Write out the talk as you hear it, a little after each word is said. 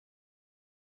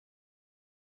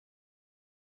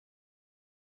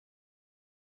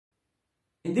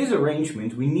In this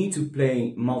arrangement, we need to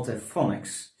play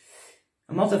multiphonics.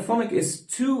 A multiphonic is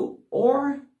two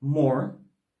or more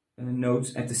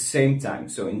notes at the same time.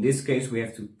 So in this case, we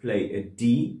have to play a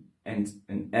D and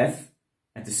an F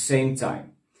at the same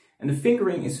time. And the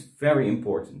fingering is very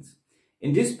important.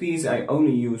 In this piece, I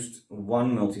only used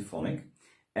one multiphonic.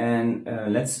 And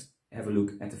let's have a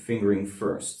look at the fingering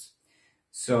first.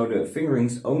 So the fingering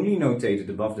is only notated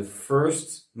above the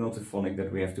first multiphonic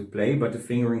that we have to play, but the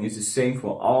fingering is the same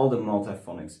for all the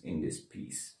multiphonics in this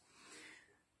piece.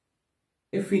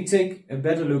 If we take a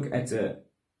better look at the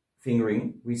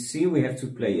fingering, we see we have to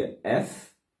play a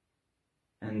F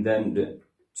and then the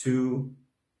two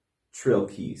trill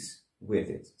keys with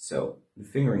it. So the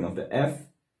fingering of the F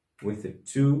with the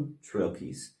two trill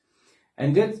keys.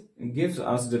 And that gives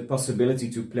us the possibility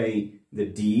to play the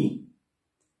D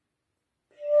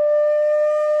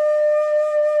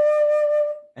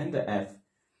and the F.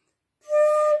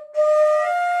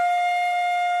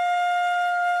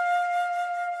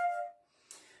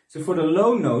 So for the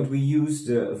low note, we use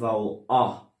the vowel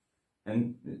ah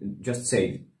and just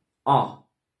say ah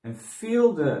and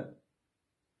feel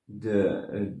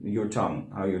your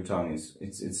tongue, how your tongue is.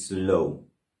 It's low,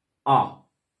 ah,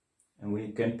 and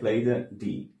we can play the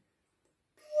D.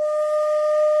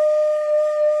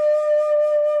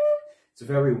 It's a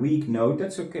very weak note.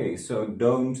 That's okay. So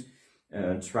don't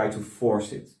try to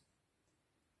force it.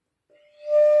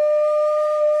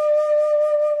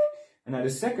 And now the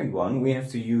second one, we have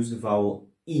to use the vowel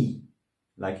E,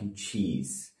 like in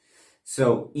cheese.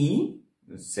 So E,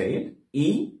 let's say it,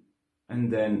 E,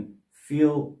 and then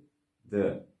feel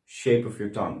the shape of your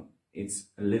tongue.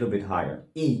 It's a little bit higher,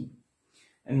 E.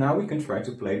 And now we can try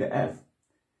to play the F.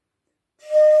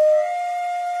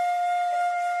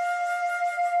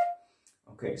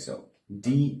 Okay, so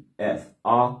D, F,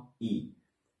 A, E.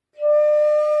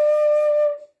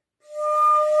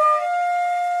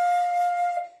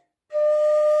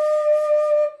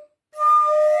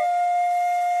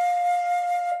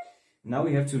 Now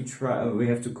we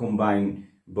have to combine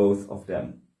both of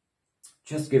them.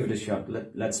 Just give it a shot.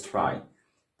 Let's try.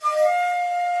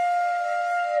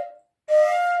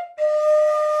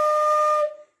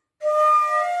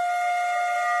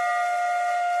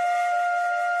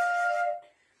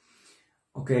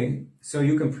 Okay, so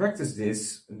you can practice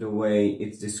this the way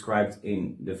it's described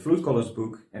in the Flute Colors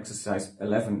book, exercise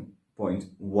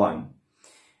 11.1.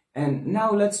 And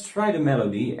now let's try the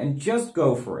melody and just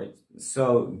go for it.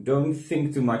 So don't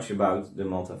think too much about the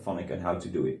multiphonic and how to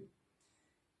do it.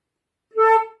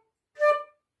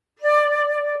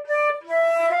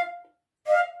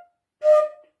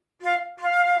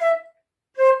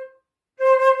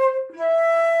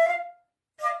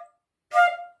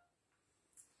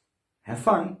 Have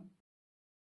fun!